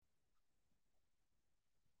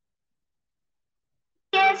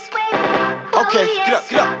Okay, get up,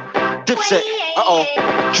 get up. Dipset.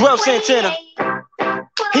 Uh-oh. Joel Santana.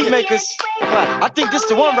 Heatmakers. I think this is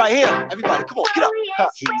the one right here. Everybody, come on, get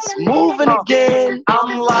up. He's moving again.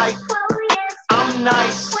 I'm like, I'm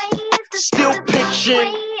nice. Still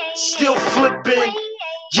pitching, still flipping.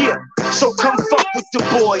 Yeah, so come fuck with the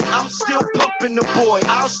boy. I'm still pumping the boy.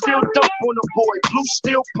 I'll still dump on the boy. Blue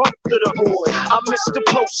still pump to the boy. I'm Mr.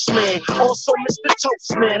 Postman, also Mr.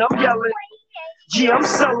 Toastman. I'm yelling, yeah, I'm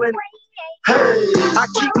selling. Hey, I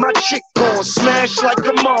keep my chick on, smash like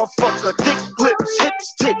a motherfucker. Thick lips,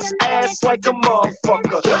 hips, tits, ass like a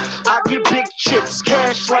motherfucker. I get big chips,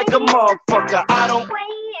 cash like a motherfucker. I don't,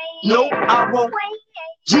 no, I won't.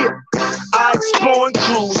 Yeah, I explore and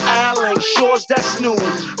cruise, island shores, that's new.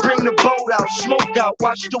 Bring the boat out, smoke out,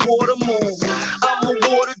 watch the water move. I'm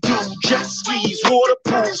a water dude, jet skis, water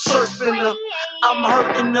pool, surfing the, I'm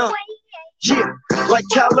hurting the. Yeah, like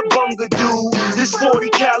Calabunga do. This 40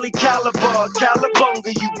 Cali caliber,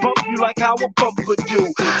 Calabunga, you bump you like how a bumper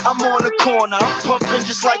do. I'm on the corner, I'm pumping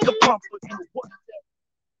just like a pumper do.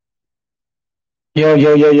 Yo,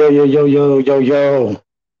 yo, yo, yo, yo, yo, yo, yo, yo.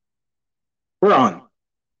 We're on.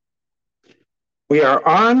 We are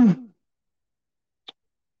on.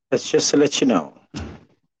 That's just to let you know.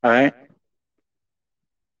 All right.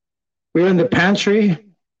 We're in the pantry.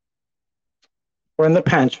 We're in the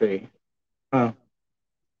pantry. Oh,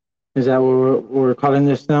 is that what we're calling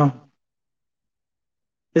this now?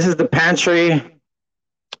 This is the pantry.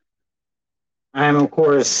 I am, of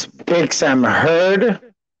course, Big Sam Heard.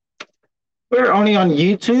 We're only on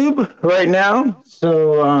YouTube right now.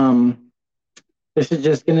 So this is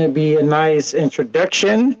just going to be a nice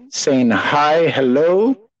introduction, saying hi,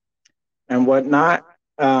 hello, and whatnot.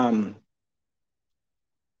 So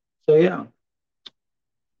yeah,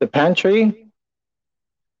 the pantry.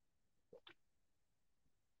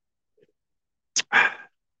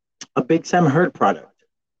 A Big Sam Heard product.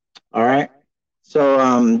 All right.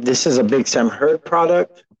 So this is a Big Sam Heard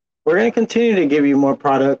product. We're going to continue to give you more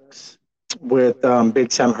products with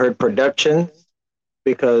Big Sam Heard Productions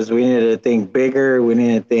because we need to think bigger. We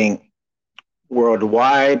need to think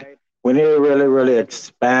worldwide. We need to really, really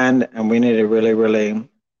expand, and we need to really, really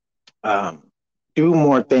um, do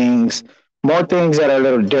more things that are a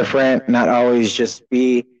little different, not always just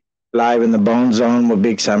be live in the Bone Zone with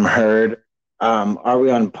Big Sam Heard. Are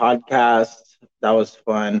we on podcast? That was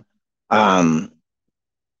fun. Um,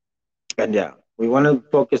 and yeah, we want to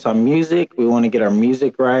focus on music. We want to get our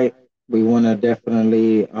music right. We want to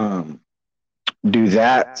definitely do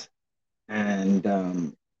that.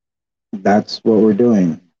 And that's what we're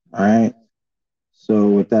doing. All right. So,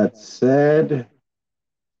 with that said,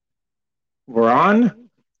 we're on.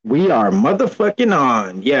 We are motherfucking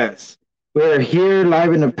on. Yes. We're here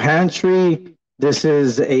live in the pantry. This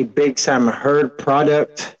is a Big Sam Heard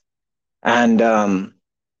product. And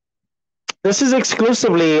this is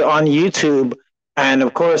exclusively on YouTube. And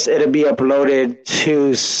of course, it'll be uploaded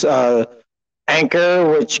to Anchor,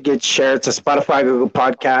 which gets shared to Spotify, Google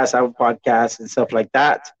Podcasts, Apple Podcasts, and stuff like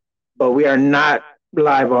that. But we are not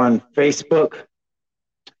live on Facebook.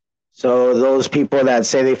 So those people that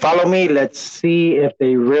say they follow me, let's see if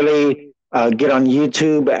they really get on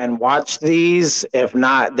YouTube and watch these. If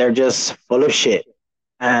not, they're just full of shit.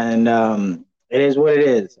 And it is what it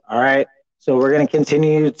is. All right. So we're going to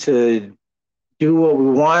continue to do what we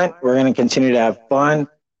want. We're going to continue to have fun.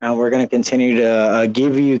 And we're going to continue to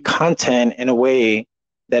give you content in a way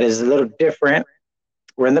that is a little different.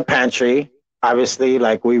 We're in the pantry. Obviously,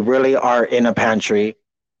 like we really are in a pantry.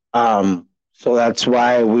 So that's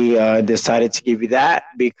why we decided to give you that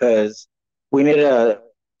because we need to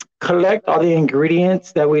collect all the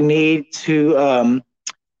ingredients that we need to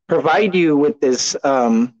provide you with this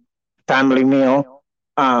family meal.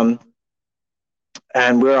 And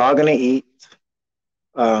we're all going to eat.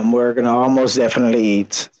 We're going to almost definitely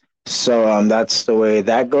eat. So that's the way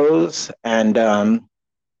that goes. And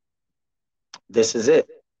this is it.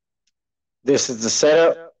 This is the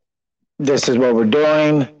setup. This is what we're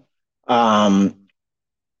doing. Um,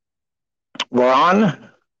 we're on.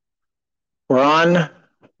 We're on.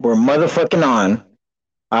 We're motherfucking on.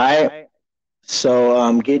 All right.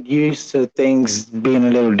 So get used to things being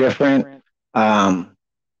a little different. But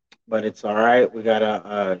it's all right. We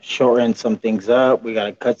gotta shorten some things up. We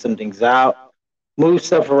gotta cut some things out, move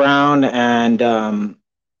stuff around, and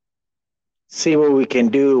see what we can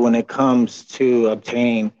do when it comes to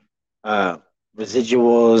obtaining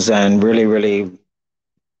residuals and really, really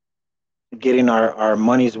getting our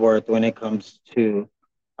money's worth when it comes to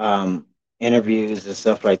interviews and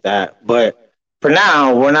stuff like that. But for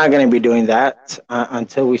now, we're not going to be doing that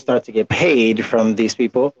until we start to get paid from these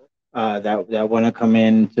people. that want to come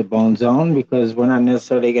into Bone Zone, because we're not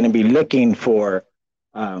necessarily going to be looking for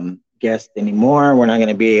guests anymore. We're not going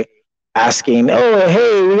to be asking, "Oh,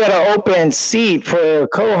 hey, we got an open seat for a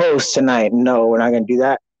co-host tonight." No, we're not going to do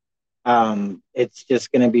that. It's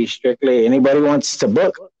just going to be strictly anybody wants to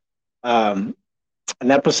book um,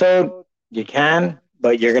 an episode, you can,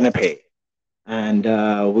 but you're going to pay. And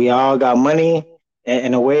we all got money.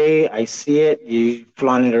 In a way, I see it. You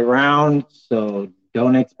flaunt it around, so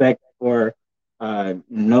don't expect for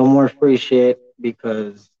no more free shit,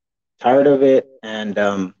 because tired of it,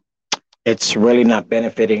 and it's really not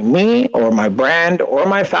benefiting me or my brand or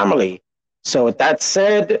my family. So with that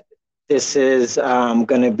said, this is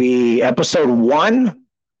going to be episode 1.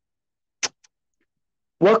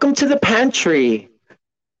 Welcome to the Pantry.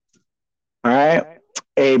 All right,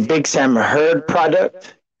 a Big Sam Heard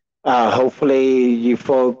product. Hopefully, you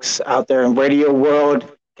folks out there in radio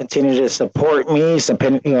world continue to support me,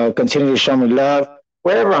 continue to show me love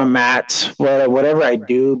wherever I'm at, whatever I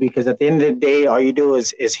do. Because at the end of the day, all you do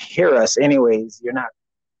is hear us, anyways. You're not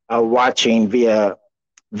watching via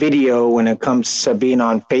video when it comes to being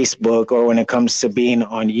on Facebook or when it comes to being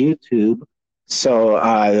on YouTube.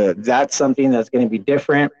 So that's something that's going to be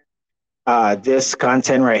different. This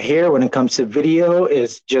content right here, when it comes to video,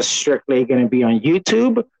 is just strictly going to be on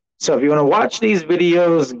YouTube. So if you want to watch these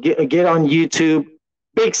videos, get on YouTube.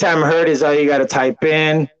 Big Sam Heard is all you got to type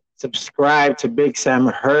in. Subscribe to Big Sam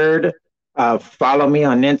Heard. Follow me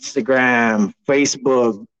on Instagram,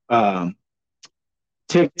 Facebook,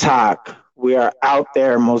 TikTok. We are out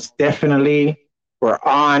there most definitely. We're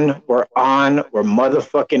on. We're on. We're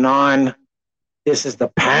motherfucking on. This is the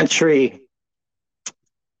Pantry,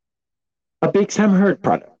 a Big Sam Heard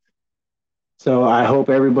product. So I hope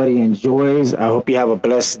everybody enjoys. I hope you have a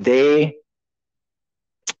blessed day.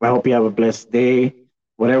 I hope you have a blessed day.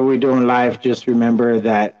 Whatever we do in life, just remember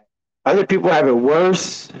that other people have it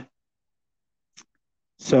worse.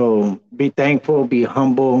 So be thankful, be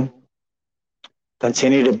humble,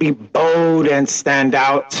 continue to be bold and stand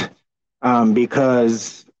out,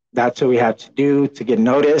 because that's what we have to do to get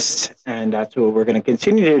noticed. And that's what we're going to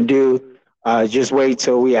continue to do. Just wait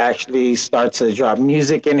till we actually start to drop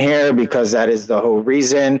music in here, because that is the whole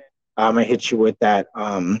reason. I'm going to hit you with that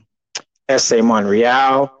SA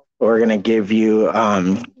Montreal. We're going to give you,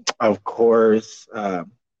 of course,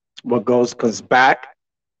 What Goes Comes Back,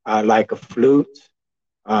 Like a Flute.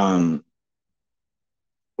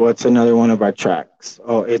 What's another one of our tracks?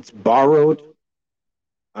 Oh, it's Borrowed.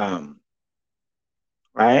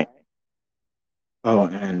 Right? Oh,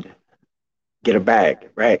 and Get a Bag,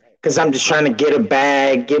 right? Because I'm just trying to get a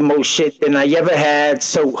bag, get more shit than I ever had.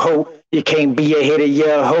 So ho, you can't be ahead of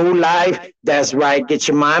your whole life. That's right. Get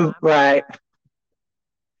your mind right.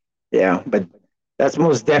 Yeah, but that's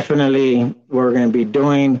most definitely what we're going to be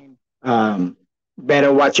doing.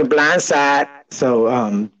 Better watch your blind side.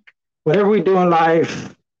 So whatever we do in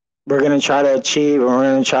life, we're going to try to achieve, and we're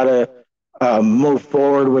going to try to move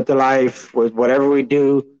forward with the life, with whatever we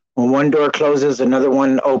do. When one door closes, another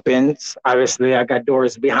one opens. Obviously, I got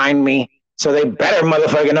doors behind me, so they better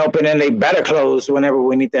motherfucking open, and they better close whenever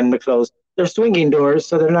we need them to close. They're swinging doors,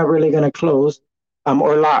 so they're not really going to close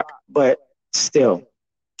or lock, but still.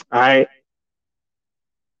 All right.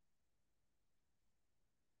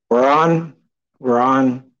 We're on. We're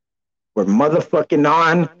on. We're motherfucking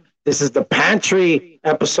on. This is the Pantry,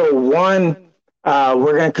 episode 1.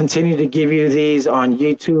 We're going to continue to give you these on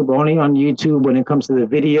YouTube, only on YouTube when it comes to the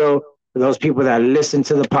video. For those people that listen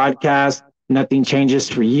to the podcast, nothing changes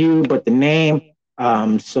for you but the name.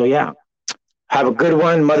 So, yeah, have a good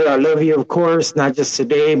one. Mother, I love you, of course, not just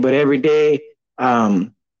today, but every day.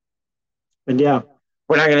 And yeah,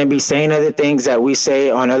 we're not going to be saying other things that we say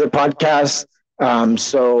on other podcasts.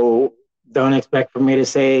 So don't expect for me to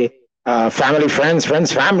say family, friends,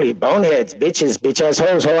 friends, family, boneheads, bitches, bitch ass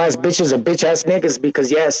hoes, hoe ass bitches, or bitch ass niggas.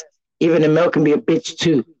 Because yes, even the milk can be a bitch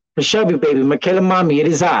too. For Shelby, baby, Michaela, mommy, it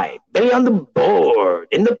is I, Billy on the board,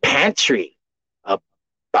 in the pantry. A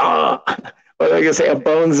what was I gonna say? A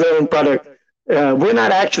Bone Zone product. We're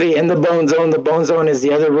not actually in the Bone Zone. The Bone Zone is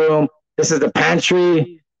the other room. This is the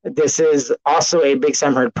pantry. This is also a Big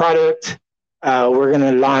Sam Heard product. We're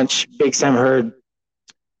gonna launch Big Sam Heard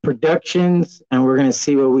Productions, and we're gonna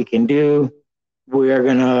see what we can do. We are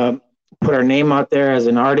gonna put our name out there as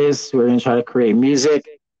an artist. We're gonna try to create music.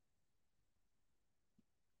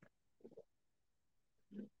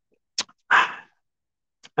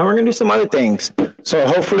 And we're gonna do some other things. So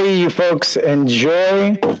hopefully you folks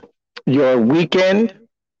enjoy your weekend.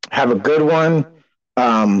 Have a good one.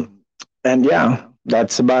 And yeah,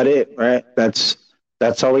 that's about it, right? That's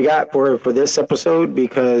all we got for this episode,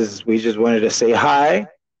 because we just wanted to say hi.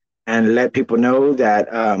 and let people know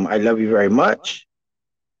that I love you very much.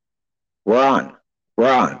 We're on.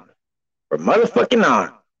 We're on. We're motherfucking on.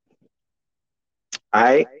 All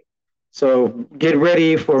right. So get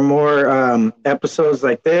ready for more episodes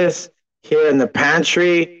like this here in the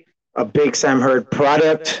pantry, a Big Sam Heard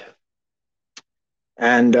product.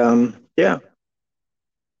 And yeah,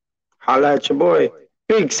 holla at your boy,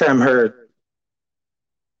 Big Sam Heard.